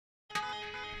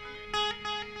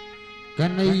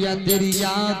कन्हैया तेरी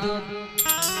याद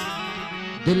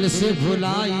दिल से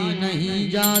भुलाई नहीं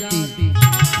जाती,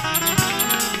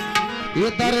 ये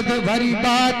दर्द भरी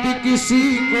बात किसी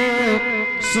को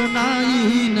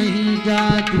सुनाई नहीं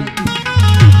जाती।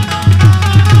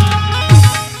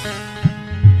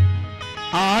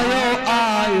 आयो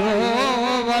आयो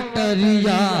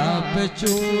वटरिया पे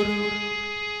चोर।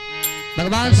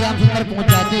 भगवान श्याम सुंदर पहुंच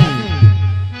जाते हैं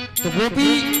तो गोपी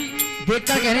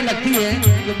देखकर कहने लगती है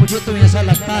कि मुझे तो ऐसा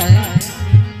लगता है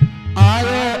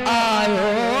आयो आयो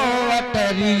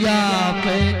वटरिया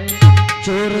पे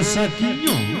चोर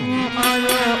सखियों,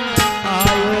 आयो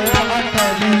आयो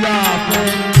वटरिया पे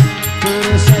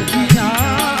चोर सखियां,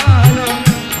 आयो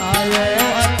आयो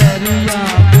वटरिया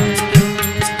पे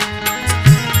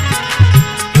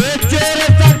चोर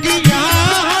सखियां,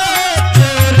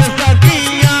 चोर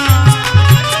सखियां,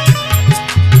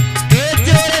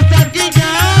 चोर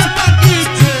सखियां, सखी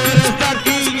चोर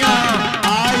सखियां,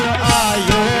 आयो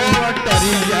आयो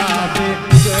वटरिया पे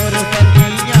चोर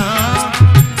सखियां।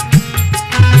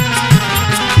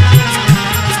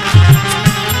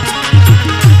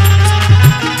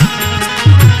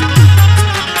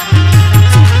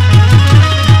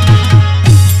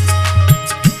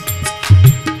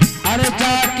 अरे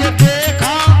जाके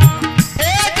देखा, ओ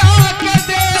जाके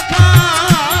देखा,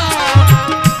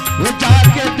 वो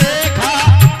जाके देखा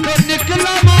तो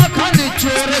निकला माखन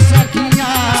चोर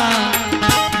सखियां।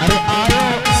 अरे आयो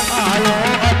आयो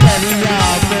अटरिया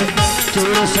पे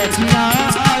चोर सखियां,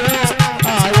 आयो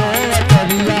आयो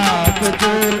अटरिया पे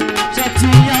चोर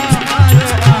सखियां, आयो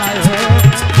आयो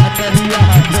अटरिया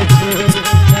पे चोर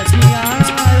सखियां,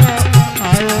 आयो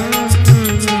आयो।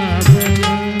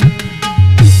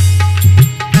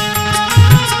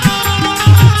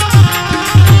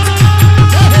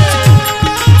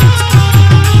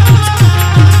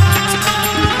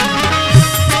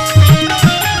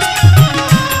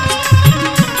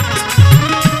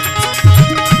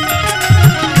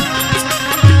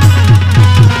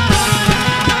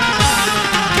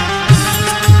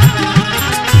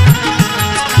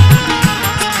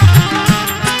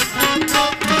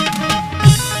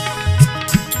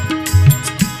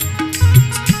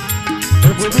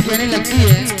 और गोपी कहने लगती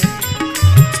है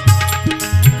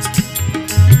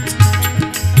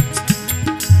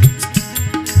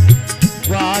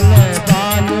बाल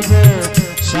बाल वो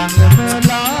संग में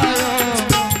लायो,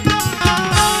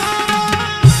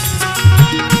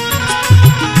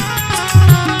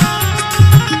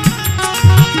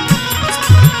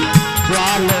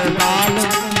 बाल बाल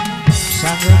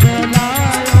संग में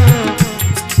लायो,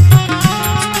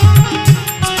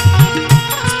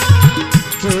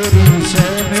 चोरी से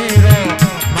मेरो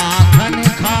माखन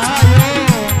खायो,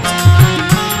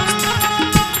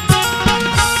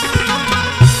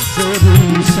 चोरी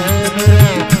से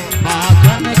मेरो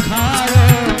माखन खायो।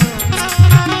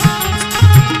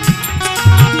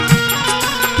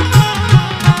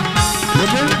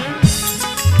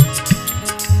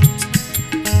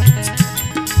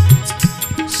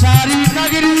 सारी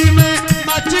नगरी में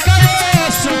मच गए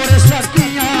शोर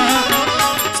सखियां,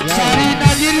 सारी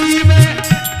नगरी में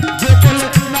जो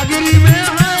नगरी में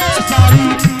है, सारी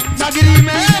नगरी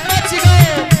में मच गए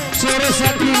शोर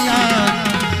सखियां।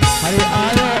 अरे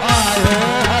आयो आयो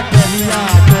अटरिया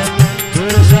पे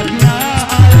चोर सखियां,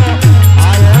 आयो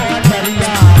आयो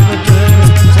अटरिया पे चोर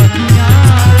सखियां,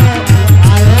 आयो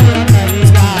आयो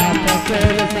अटरिया पे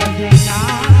चोर सखियां,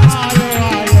 आयो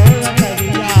आयो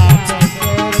अटरिया पे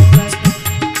चोर सखियां।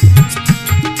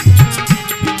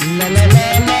 ला ला ला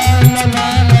ला ला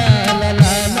ला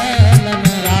ला ला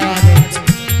ला राधे।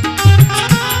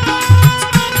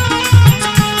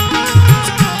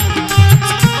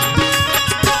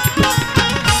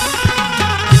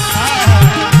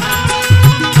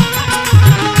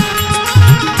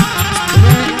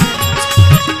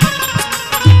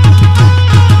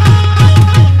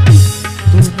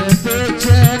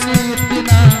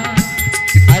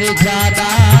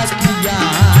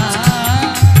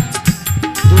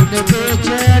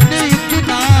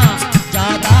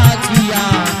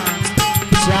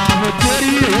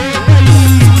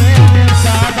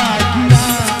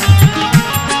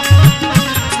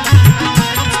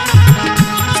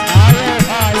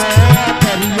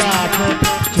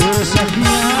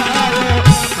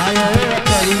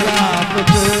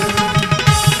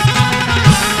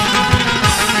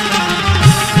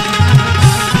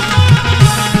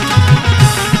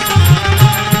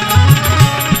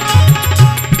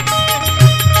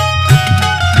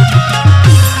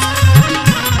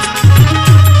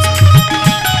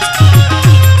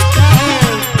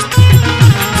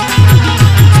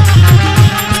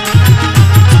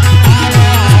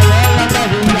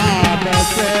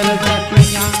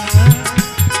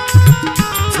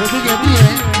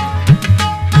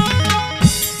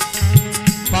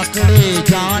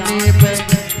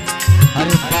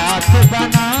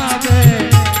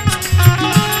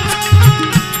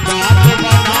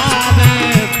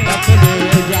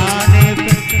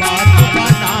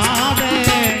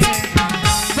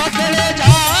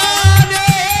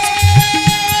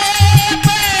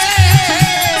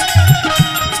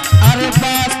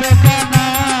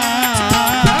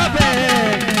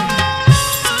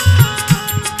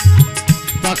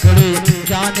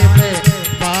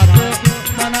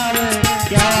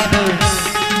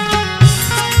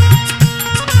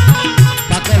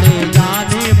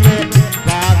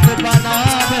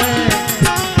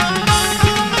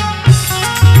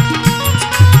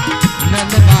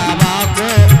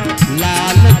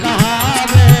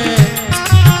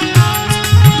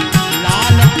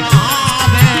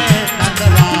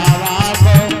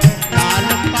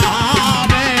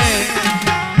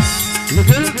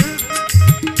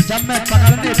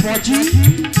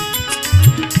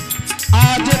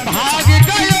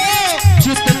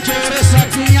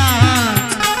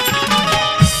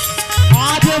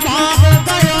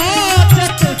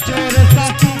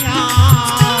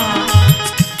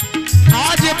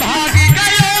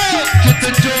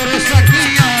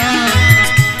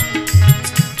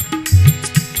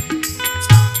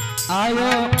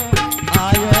 आयो